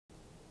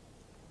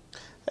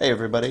Hey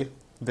everybody,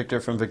 Victor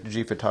from Victor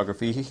G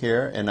Photography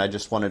here, and I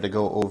just wanted to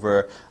go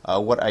over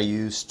what I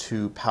use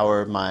to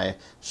power my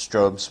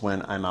strobes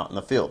when I'm out in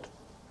the field.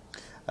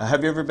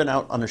 Have you ever been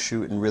out on a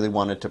shoot and really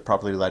wanted to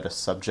properly light a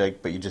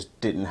subject, but you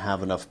just didn't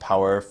have enough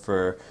power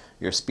for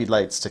your speed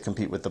lights to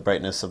compete with the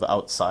brightness of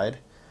outside?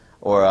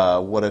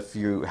 Or what if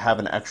you have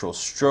an actual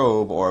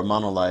strobe or a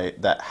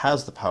monolight that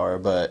has the power,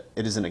 but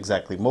it isn't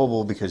exactly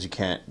mobile because you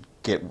can't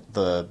get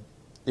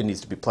it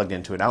needs to be plugged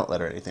into an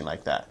outlet or anything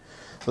like that.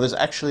 Well, there's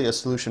actually a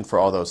solution for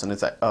all those, and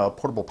it's a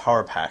portable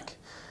power pack.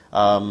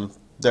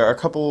 There are a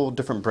couple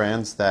different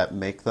brands that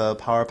make the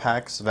power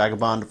packs.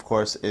 Vagabond, of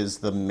course, is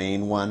the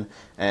main one,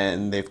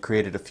 and they've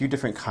created a few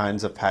different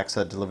kinds of packs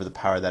that deliver the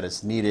power that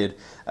is needed,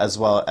 as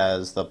well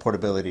as the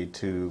portability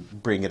to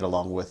bring it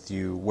along with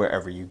you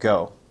wherever you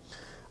go.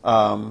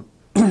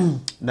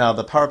 Now,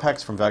 the power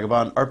packs from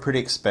Vagabond are pretty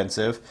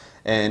expensive,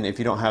 and if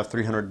you don't have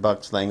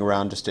 $300 laying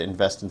around just to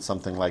invest in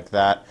something like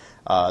that,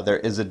 there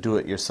is a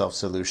do-it-yourself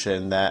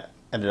solution that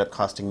ended up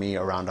costing me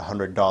around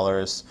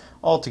 $100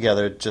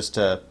 altogether just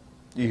to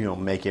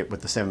make it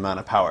with the same amount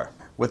of power.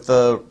 With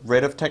the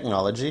rate of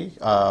technology,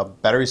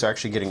 batteries are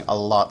actually getting a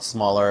lot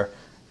smaller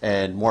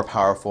and more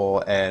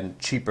powerful and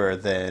cheaper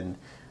than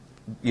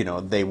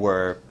they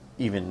were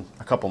even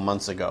a couple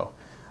months ago.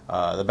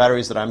 The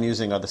batteries that I'm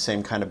using are the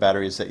same kind of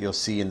batteries that you'll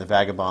see in the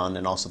Vagabond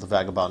and also the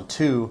Vagabond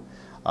 2,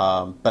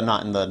 but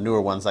not in the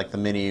newer ones like the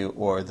Mini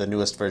or the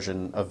newest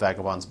version of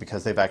Vagabonds,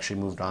 because they've actually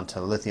moved on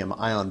to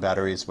lithium-ion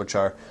batteries, which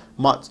are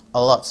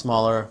a lot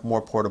smaller,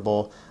 more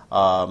portable,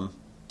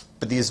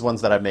 but these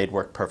ones that I've made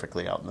work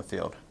perfectly out in the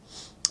field.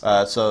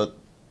 So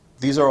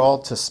these are all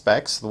to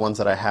specs, the ones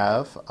that I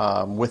have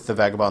with the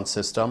Vagabond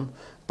system,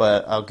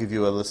 but I'll give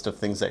you a list of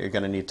things that you're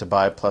going to need to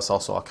buy, plus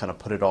also I'll kind of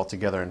put it all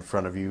together in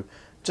front of you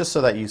just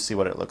so that you see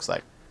what it looks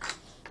like.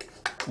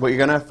 What you're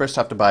going to first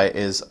have to buy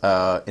is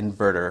an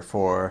inverter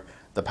for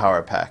the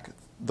power pack.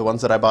 The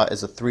ones that I bought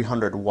is a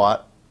 300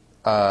 watt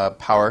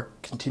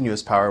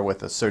continuous power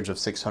with a surge of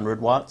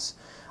 600 watts.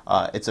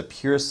 It's a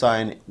pure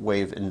sine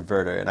wave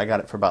inverter, and I got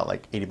it for about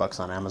like 80 bucks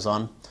on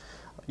Amazon.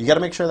 You got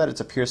to make sure that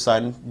it's a pure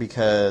sine,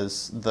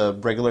 because the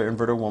regular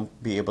inverter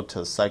won't be able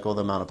to cycle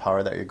the amount of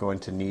power that you're going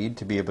to need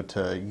to be able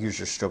to use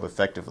your strobe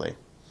effectively.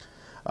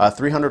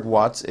 300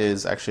 watts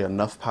is actually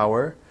enough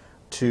power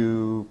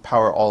to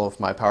power all of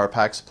my power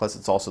packs, plus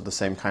it's also the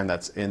same kind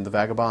that's in the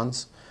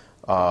Vagabonds.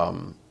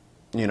 And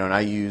I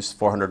use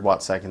 400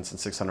 watt seconds and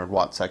 600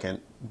 watt second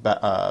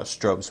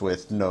strobes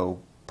with no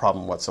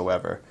problem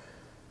whatsoever.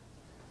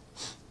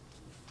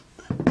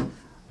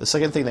 The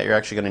second thing that you're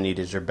actually going to need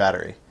is your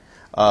battery.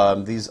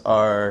 These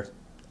are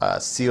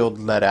sealed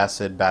lead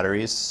acid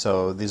batteries,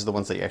 so these are the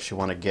ones that you actually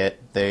want to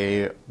get.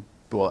 They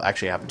will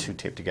actually have two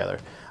taped together,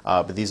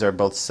 but these are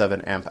both 7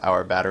 amp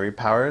hour battery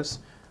powers.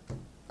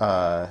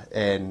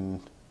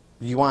 And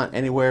you want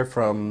anywhere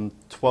from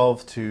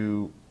 12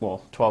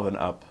 and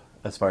up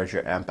as far as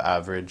your amp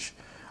average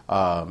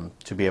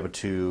to be able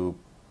to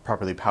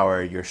properly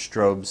power your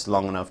strobes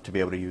long enough to be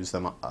able to use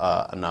them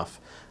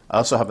enough. I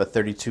also have a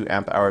 32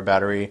 amp hour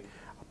battery,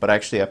 but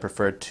actually I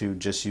prefer to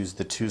just use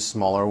the 2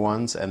 smaller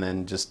ones and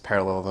then just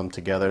parallel them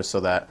together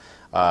so that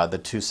the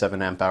 2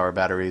 7 amp hour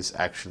batteries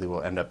actually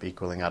will end up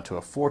equaling out to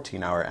a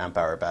 14 amp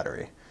hour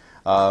battery.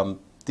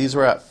 These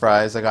were at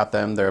Fry's. I got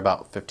them. They're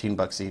about 15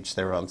 bucks each.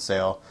 They were on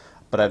sale.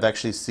 But I've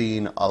actually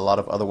seen a lot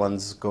of other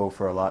ones go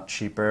for a lot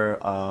cheaper.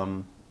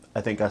 I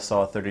think I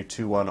saw a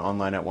 32 one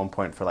online at one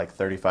point for like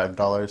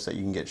 $35 that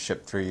you can get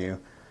shipped through you.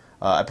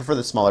 I prefer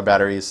the smaller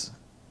batteries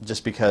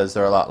just because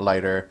they're a lot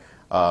lighter.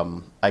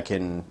 I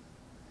can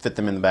fit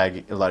them in the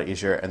bag a lot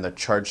easier, and the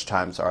charge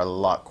times are a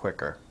lot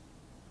quicker.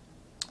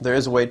 There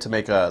is a way to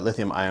make a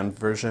lithium-ion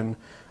version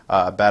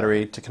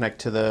battery to connect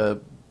to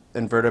the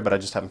inverter, but I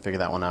just haven't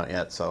figured that one out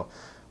yet. So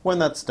when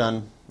that's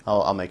done,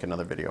 I'll make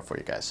another video for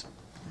you guys.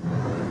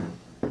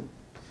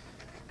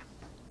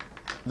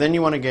 Then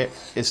you want to get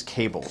is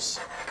cables.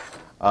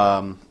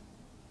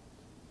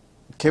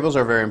 Cables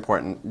are very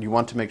important. You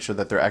want to make sure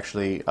that they're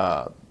actually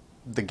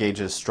the gauge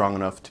is strong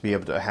enough to be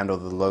able to handle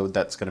the load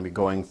that's going to be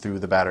going through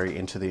the battery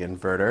into the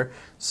inverter.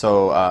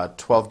 So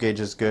 12 gauge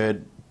is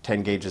good,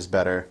 10 gauge is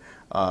better.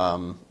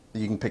 You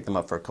can pick them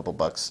up for a couple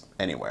bucks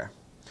anywhere.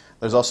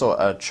 There's also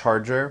a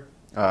charger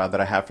that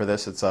I have for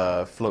this. It's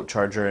a float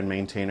charger and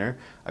maintainer.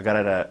 I got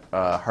it at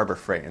Harbor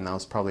Freight, and that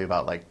was probably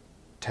about like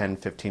 $10,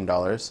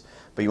 $15.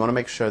 But you want to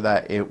make sure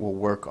that it will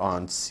work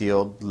on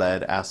sealed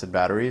lead acid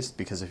batteries,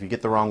 because if you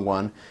get the wrong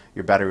one,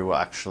 your battery will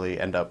actually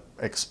end up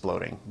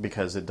exploding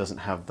because it doesn't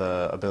have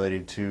the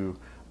ability to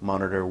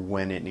monitor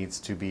when it needs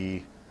to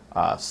be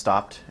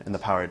stopped and the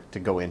power to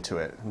go into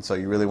it. And so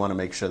you really want to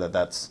make sure that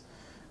that's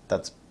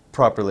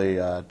properly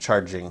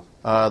charging.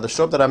 The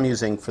strobe that I'm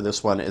using for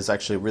this one is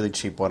actually a really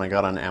cheap one I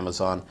got on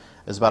Amazon.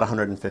 It's about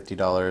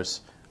 $150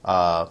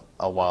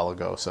 a while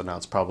ago, so now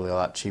it's probably a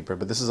lot cheaper.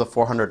 But this is a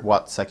 400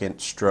 watt second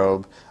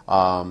strobe.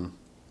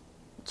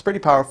 It's pretty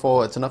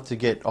powerful. It's enough to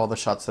get all the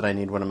shots that I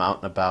need when I'm out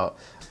and about.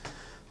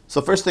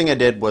 So first thing I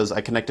did was I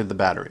connected the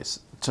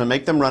batteries. To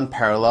make them run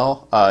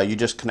parallel, you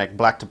just connect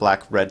black to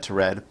black, red to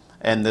red.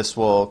 and this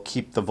will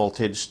keep the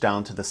voltage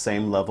down to the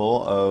same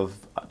level of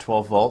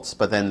 12 volts,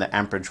 but then the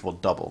amperage will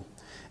double.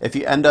 If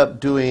you end up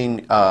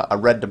doing a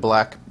red to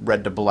black,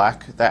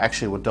 that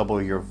actually will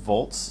double your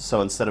volts.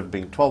 So instead of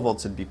being 12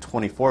 volts, it'd be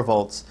 24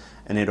 volts,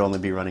 and it'd only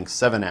be running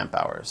 7 amp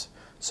hours.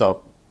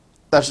 So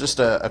that's just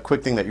a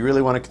quick thing that you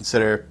really want to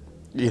consider,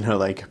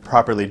 like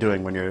properly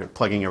doing when you're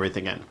plugging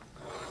everything in.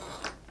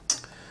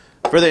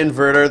 For the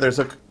inverter, there's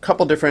a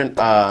couple different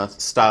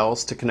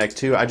styles to connect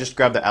to. I just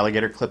grabbed the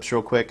alligator clips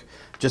real quick,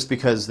 just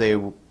because they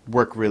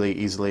work really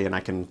easily and I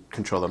can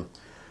control them.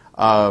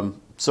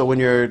 So when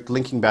you're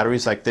linking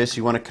batteries like this,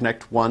 you want to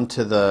connect one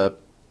to the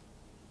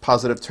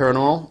positive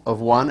terminal of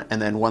one and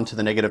then one to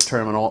the negative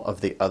terminal of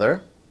the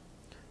other.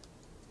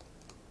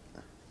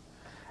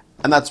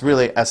 And that's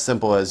really as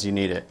simple as you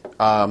need it.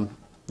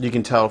 You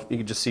can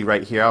just see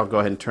right here, I'll go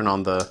ahead and turn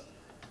on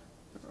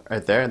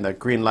right there, and the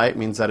green light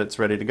means that it's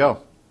ready to go.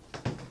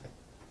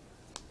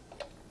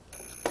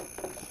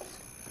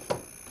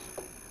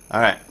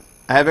 Alright,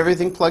 I have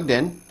everything plugged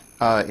in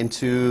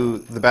into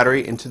the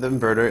battery, into the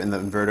inverter, and the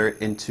inverter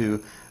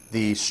into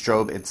the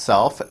strobe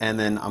itself, and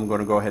then I'm going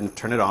to go ahead and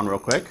turn it on real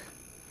quick.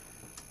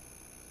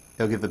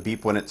 It'll give the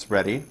beep when it's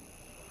ready.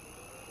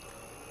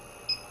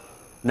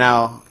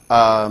 Now,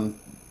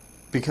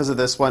 because of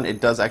this one,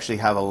 it does actually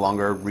have a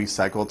longer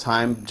recycle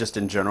time, just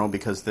in general,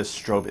 because this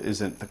strobe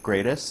isn't the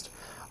greatest.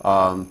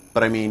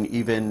 But I mean,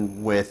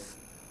 even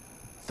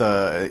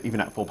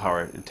at full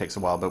power, it takes a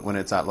while, but when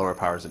it's at lower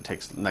powers, it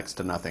takes next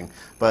to nothing.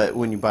 But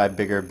when you buy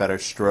bigger, better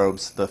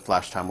strobes, the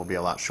flash time will be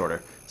a lot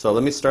shorter. So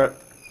let me start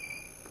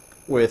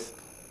with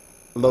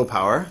low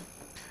power,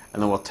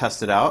 and then we'll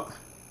test it out.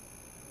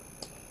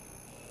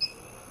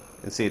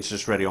 And see, it's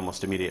just ready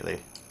almost immediately.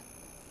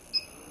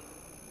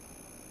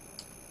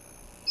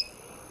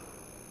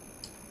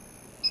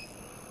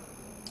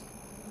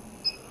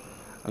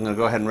 I'm going to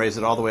go ahead and raise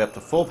it all the way up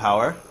to full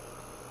power.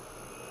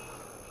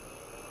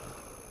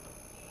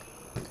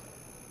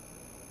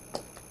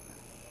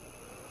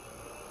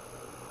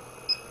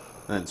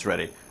 And it's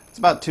ready. It's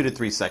about 2 to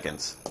 3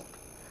 seconds.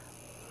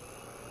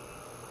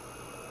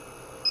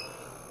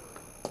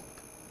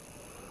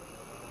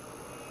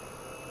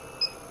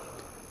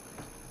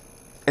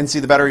 And see,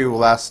 the battery will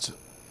last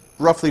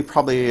roughly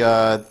probably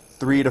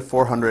 300 to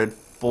 400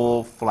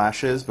 full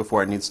flashes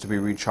before it needs to be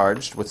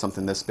recharged with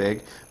something this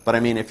big. But I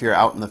mean, if you're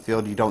out in the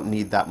field, you don't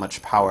need that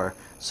much power.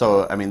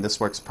 So I mean, this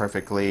works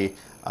perfectly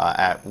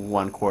at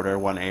 1/4,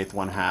 1/8,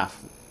 1/2,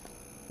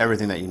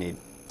 everything that you need.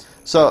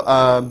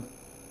 So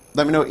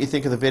let me know what you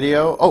think of the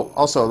video. Oh,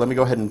 also, let me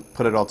go ahead and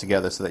put it all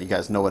together so that you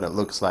guys know what it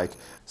looks like.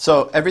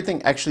 So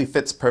everything actually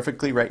fits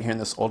perfectly right here in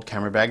this old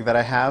camera bag that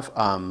I have.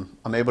 I'm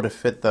able to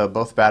fit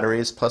both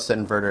batteries plus the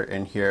inverter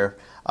in here.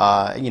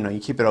 You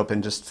keep it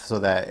open just so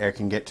that air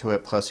can get to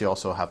it, plus you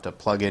also have to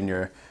plug in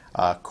your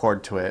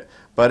cord to it.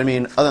 But I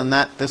mean, other than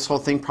that, this whole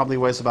thing probably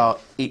weighs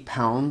about 8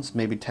 pounds,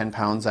 maybe 10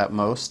 pounds at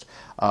most.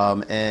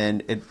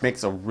 And it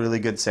makes a really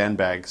good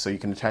sandbag, so you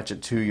can attach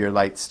it to your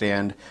light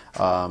stand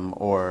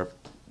or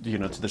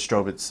to the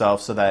strobe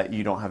itself, so that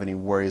you don't have any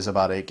worries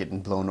about it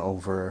getting blown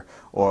over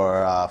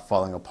or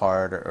falling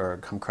apart or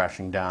come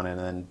crashing down and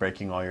then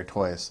breaking all your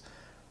toys.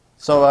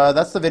 So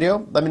that's the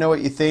video. Let me know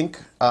what you think.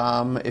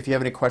 If you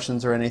have any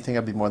questions or anything,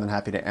 I'd be more than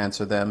happy to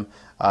answer them.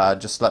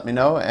 Just let me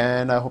know,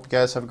 and I hope you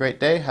guys have a great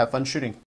day. Have fun shooting.